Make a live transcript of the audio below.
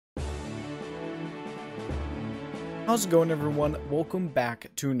How's it going, everyone? Welcome back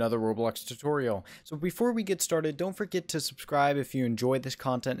to another Roblox tutorial. So before we get started, don't forget to subscribe if you enjoy this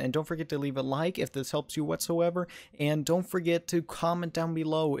content, and don't forget to leave a like if this helps you whatsoever, and don't forget to comment down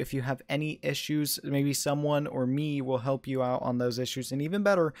below if you have any issues. Maybe someone or me will help you out on those issues, and even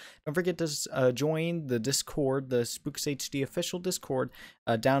better, don't forget to join the Discord, the SpooksHD official Discord,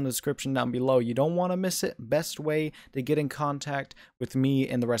 down in the description down below. You don't want to miss it. Best way to get in contact with me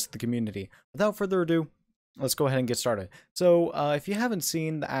and the rest of the community. Without further ado, let's go ahead and get started. So if you haven't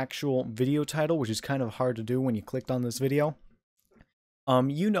seen the actual video title, which is kind of hard to do when you clicked on this video,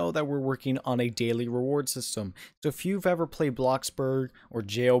 you know that we're working on a daily reward system. So if you've ever played Bloxburg or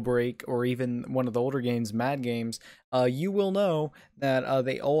Jailbreak or even one of the older games, Mad Games, you will know that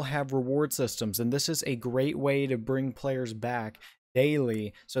they all have reward systems, and this is a great way to bring players back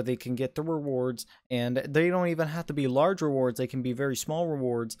daily so they can get the rewards. And they don't even have to be large rewards, they can be very small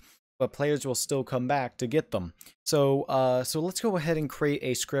rewards, but players will still come back to get them. So let's go ahead and create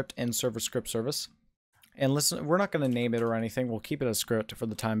a script in server script service. And listen, we're not going to name it or anything. We'll keep it a script for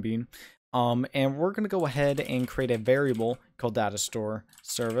the time being. And we're going to go ahead and create a variable called data store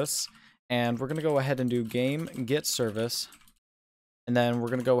service. And we're going to go ahead and do game get service. And then we're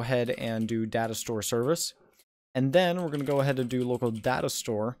going to go ahead and do data store service. And then we're going to go ahead and do local data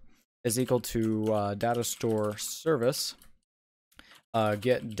store is equal to data store service.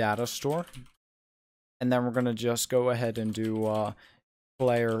 Get data store, and then we're going to just go ahead and do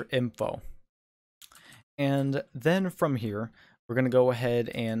player info. And then from here we're going to go ahead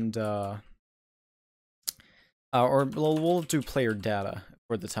and or we'll do player data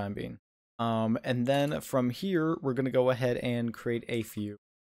for the time being, and then from here we're going to go ahead and create a few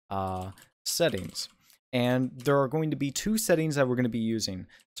settings. And there are going to be two settings that we're going to be using.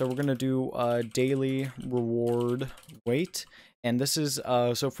 So we're going to do daily reward wait. And this is,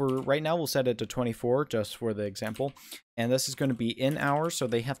 so for right now, we'll set it to 24 just for the example. And this is going to be in hours, so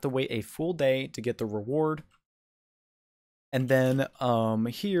they have to wait a full day to get the reward. And then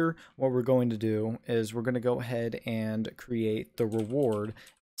here, what we're going to do is we're going to go ahead and create the reward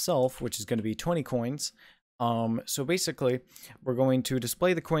itself, which is going to be 20 coins. So basically, we're going to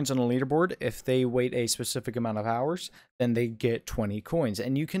display the coins on a leaderboard. If they wait a specific amount of hours, then they get 20 coins.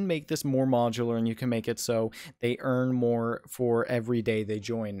 And you can make this more modular, and you can make it so they earn more for every day they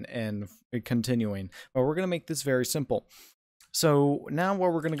join and continuing. But we're going to make this very simple. So now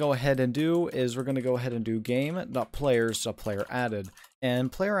what we're going to go ahead and do is we're going to go ahead and do game.players.player added.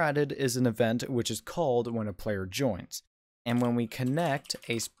 And player added is an event which is called when a player joins. And when we connect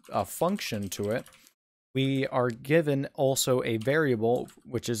a function to it, we are given also a variable,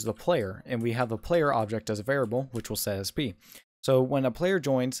 which is the player, and we have the player object as a variable, which will set as p. So when a player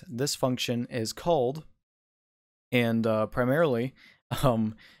joins, this function is called, and primarily,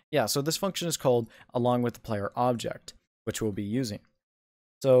 so this function is called along with the player object, which we'll be using.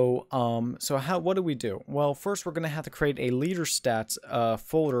 So, what do we do? Well, first we're going to have to create a leader stats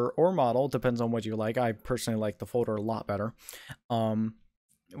folder or model, depends on what you like. I personally like the folder a lot better.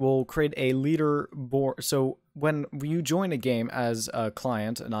 We'll create a leaderboard. So when you join a game as a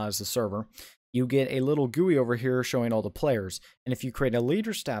client and not as a server, you get a little GUI over here showing all the players. And if you create a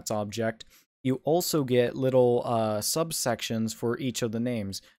leader stats object, you also get little subsections for each of the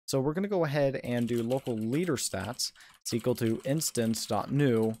names. So we're going to go ahead and do local leader stats. It's equal to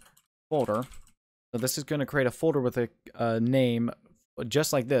instance.new folder. So this is going to create a folder with a name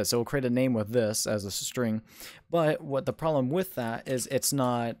just like this. It will create a name with this as a string, but what the problem with that is it's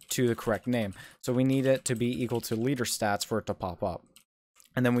not to the correct name. So we need it to be equal to leader stats for it to pop up.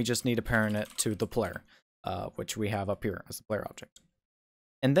 And then we just need to parent it to the player, which we have up here as the player object.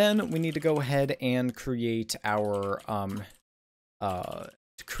 And then we need to go ahead and create our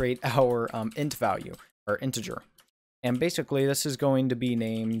int value or integer. And basically this is going to be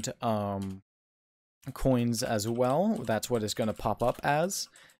named coins as well. That's what it's going to pop up as,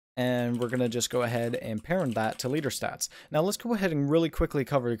 and we're going to just go ahead and parent that to leader stats. Now let's go ahead and really quickly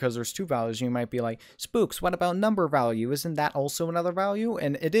cover, because there's two values. You might be like, Spooks, what about number value? Isn't that also another value?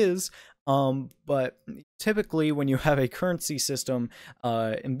 And it is, but typically when you have a currency system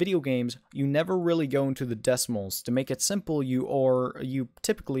in video games, you never really go into the decimals. To make it simple, you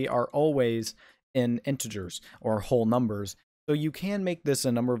typically are always in integers or whole numbers. So you can make this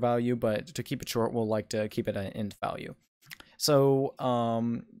a number value, but to keep it short, we'll like to keep it an int value. So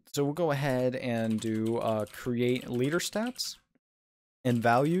so we'll go ahead and do create leader stats and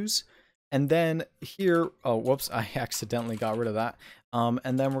values. And then here, oh, whoops, I accidentally got rid of that.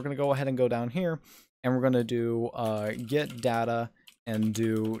 And then we're going to go ahead and go down here, and we're going to do get data and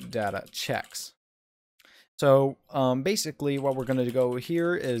do data checks. So basically what we're going to go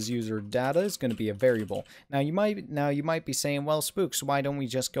here is user data is going to be a variable. Now you might be saying, well, Spooks, why don't we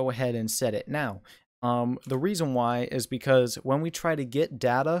just go ahead and set it now? The reason why is because when we try to get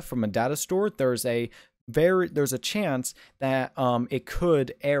data from a data store, there's a chance that it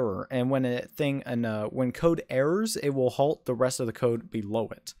could error, and when code errors, it will halt the rest of the code below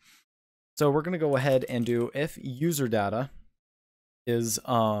it. So we're going to go ahead and do if user data is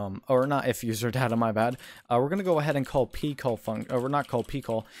or not if user data, my bad. We're gonna go ahead and call pcall function, or not call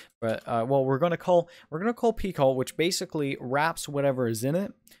pcall, but well, we're gonna call pcall, which basically wraps whatever is in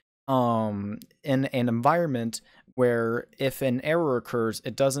it in an environment where if an error occurs,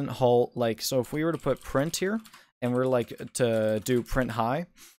 it doesn't halt. Like, so if we were to put print here and we're like to do print hi,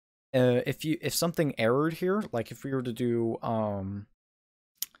 if something errored here, like if we were to do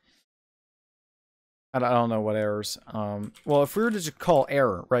I don't know what errors. Well, if we were to just call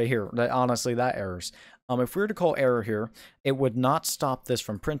error right here, honestly, that errors. If we were to call error here, it would not stop this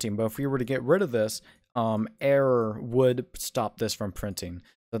from printing. But if we were to get rid of this, error would stop this from printing.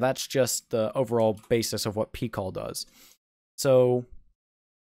 So that's just the overall basis of what pcall does. So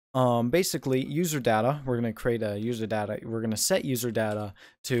basically, user data, we're going to create a user data. We're going to set user data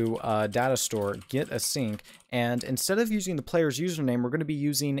to data store, get a sync. And instead of using the player's username, we're going to be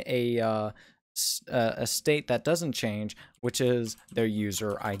using a state that doesn't change, which is their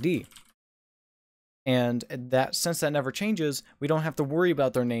user ID. And that, since that never changes, we don't have to worry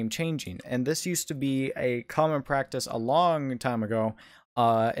about their name changing. And this used to be a common practice a long time ago,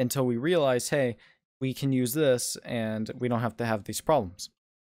 until we realized, hey, we can use this and we don't have to have these problems.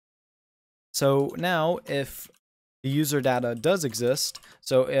 So now if the user data does exist,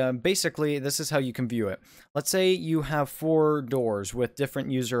 so basically this is how you can view it. Let's say you have 4 doors with different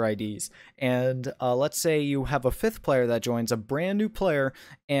user IDs, and let's say you have a 5th player that joins, a brand new player,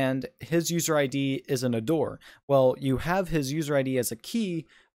 and his user ID isn't a door. Well, you have his user ID as a key,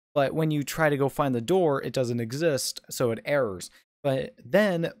 but when you try to go find the door, it doesn't exist, so it errors. But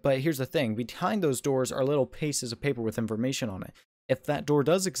here's the thing, behind those doors are little pieces of paper with information on it. If that door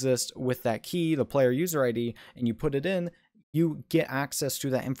does exist with that key, the player user ID, and you put it in, you get access to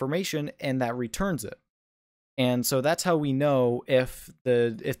that information and that returns it. And so that's how we know if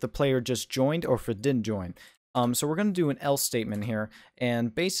the player just joined or if it didn't join. So we're going to do an else statement here,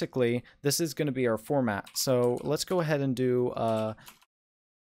 and basically this is going to be our format. So let's go ahead and do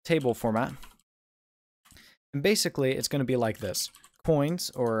table format. And basically it's going to be like this.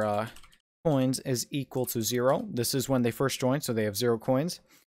 Coins, or coins, is equal to 0. This is when they first joined, so they have 0 coins.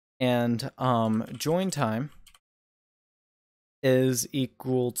 And join time is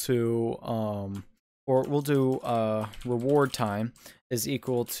equal to or we'll do reward time is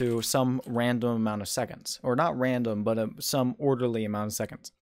equal to some random amount of seconds, or not random, but some orderly amount of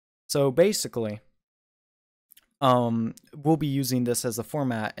seconds. So basically we'll be using this as a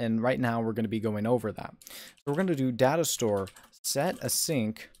format, and right now we're going to be going over that. So we're going to do data store set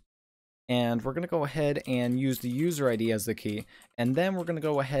async, and we're going to go ahead and use the user ID as the key, and then we're going to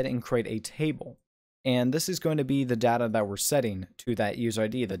go ahead and create a table. And this is going to be the data that we're setting to that user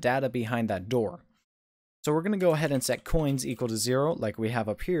ID, the data behind that door. So we're going to go ahead and set coins equal to 0 like we have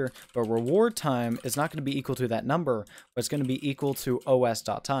up here, but reward time is not going to be equal to that number, but it's going to be equal to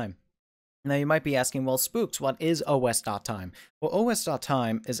os.time. Now you might be asking, well, Spooks, what is os.time? Well,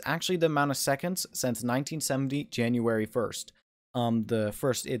 os.time is actually the amount of seconds since 1970 January 1st.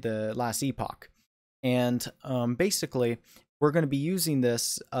 The last epoch. And basically we're going to be using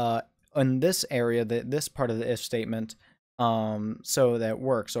this in this area, this part of the if statement, so that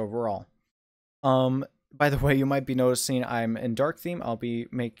works overall. By the way, you might be noticing I'm in dark theme. I'll be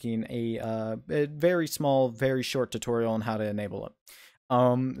making a very small, very short tutorial on how to enable it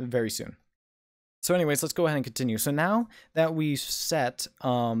very soon. So anyways, let's go ahead and continue. So now that we set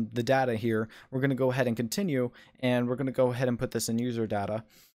the data here, we're going to go ahead and continue, and we're going to go ahead and put this in user data,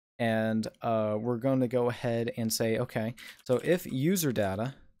 and we're going to go ahead and say, okay, so if user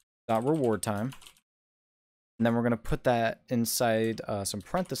data dot reward time, and then we're going to put that inside some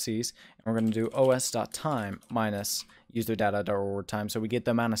parentheses, and we're going to do os.time minus user data dot reward time, so we get the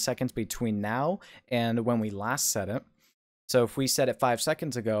amount of seconds between now and when we last set it. So if we set it 5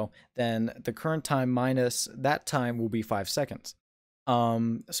 seconds ago, then the current time minus that time will be 5 seconds.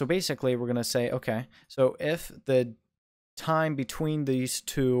 So basically we're going to say, okay, so if the time between these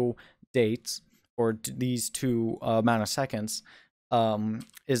two dates, or these two amount of seconds,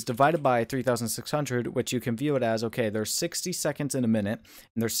 is divided by 3,600, which you can view it as, okay, there's 60 seconds in a minute,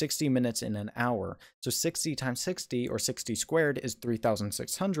 and there's 60 minutes in an hour. So 60 times 60, or 60 squared, is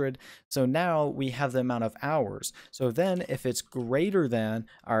 3,600. So now we have the amount of hours. So then if it's greater than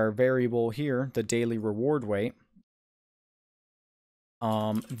our variable here, the daily reward weight,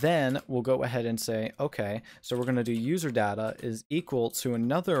 then we'll go ahead and say, okay, so we're going to do user data is equal to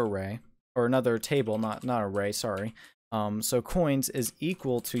another array, or another table, not array, sorry. So coins is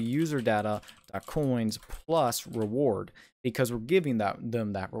equal to user data dot coins plus reward, because we're giving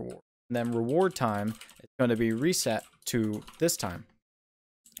them that reward. And then reward time is going to be reset to this time.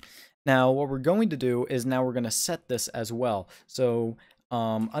 Now what we're going to do is now we're going to set this as well. So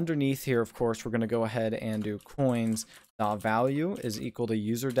underneath here, of course, we're going to go ahead and do coins dot value is equal to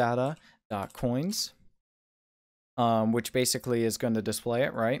user data dot coins, which basically is going to display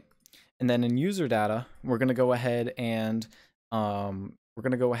it, right? And then in user data, we're going to go ahead and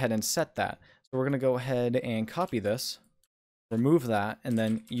set that. So we're going to go ahead and copy this, remove that, and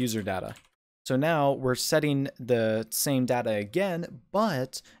then user data. So now we're setting the same data again,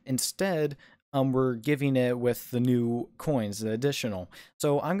 but instead we're giving it with the new coins, the additional.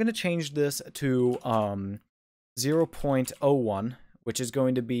 So I'm going to change this to 0.01, which is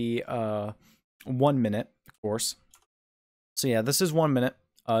going to be 1 minute, of course. So yeah, this is 1 minute.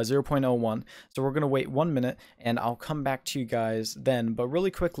 0.01. So we're going to wait 1 minute, and I'll come back to you guys then. But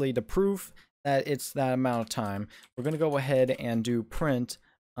really quickly, to prove that it's that amount of time, we're going to go ahead and do print.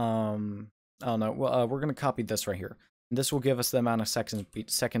 Oh no, well, we're going to copy this right here. And this will give us the amount of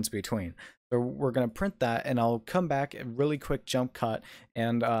seconds between. So we're going to print that, and I'll come back, a really quick jump cut,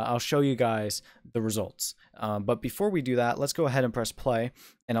 and I'll show you guys the results. But before we do that, let's go ahead and press play,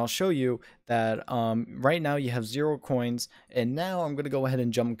 and I'll show you that right now you have 0 coins, and now I'm going to go ahead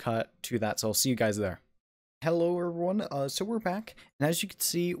and jump cut to that, so I'll see you guys there. Hello everyone, so we're back, and as you can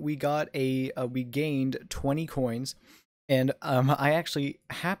see, we gained 20 coins. And I actually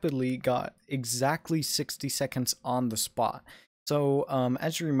happily got exactly 60 seconds on the spot. So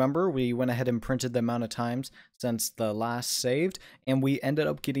as you remember, we went ahead and printed the amount of times since the last saved, and we ended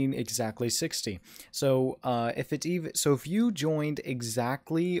up getting exactly 60. So if you joined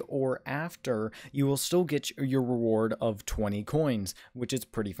exactly or after, you will still get your reward of 20 coins, which is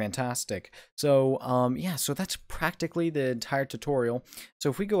pretty fantastic. So yeah, so that's practically the entire tutorial. So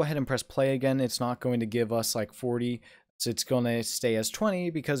if we go ahead and press play again, it's not going to give us like 40. So it's going to stay as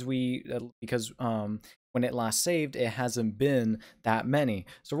 20 because when it last saved, it hasn't been that many.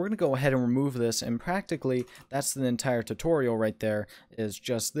 So we're going to go ahead and remove this, and practically that's the entire tutorial right there, is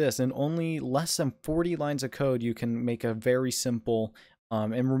just this. In only less than 40 lines of code, you can make a very simple,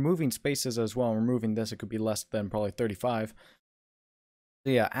 and removing spaces as well. Removing this, it could be less than probably 35.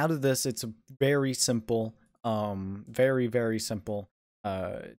 So yeah, out of this, it's a very simple, very simple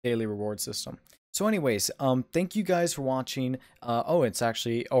daily reward system. So anyways, thank you guys for watching. Oh, it's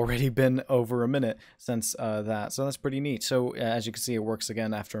actually already been over a minute since that, so that's pretty neat. So as you can see, it works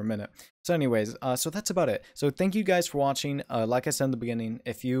again after a minute. So anyways, so that's about it. So thank you guys for watching. Like I said in the beginning,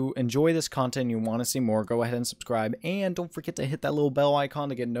 if you enjoy this content and you want to see more, go ahead and subscribe. And don't forget to hit that little bell icon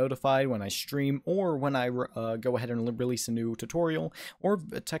to get notified when I stream or when I go ahead and release a new tutorial or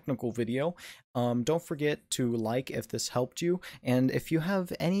a technical video. Don't forget to like if this helped you. And if you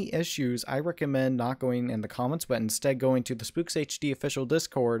have any issues, I recommend not going in the comments, but instead going to the SpooksHD official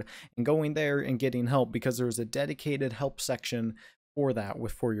Discord and going there and getting help, because there's a dedicated help section for that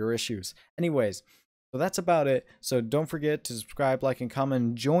for your issues. Anyways, so that's about it. So don't forget to subscribe, like, and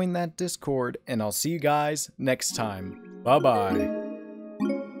comment, join that Discord, and I'll see you guys next time. Bye bye.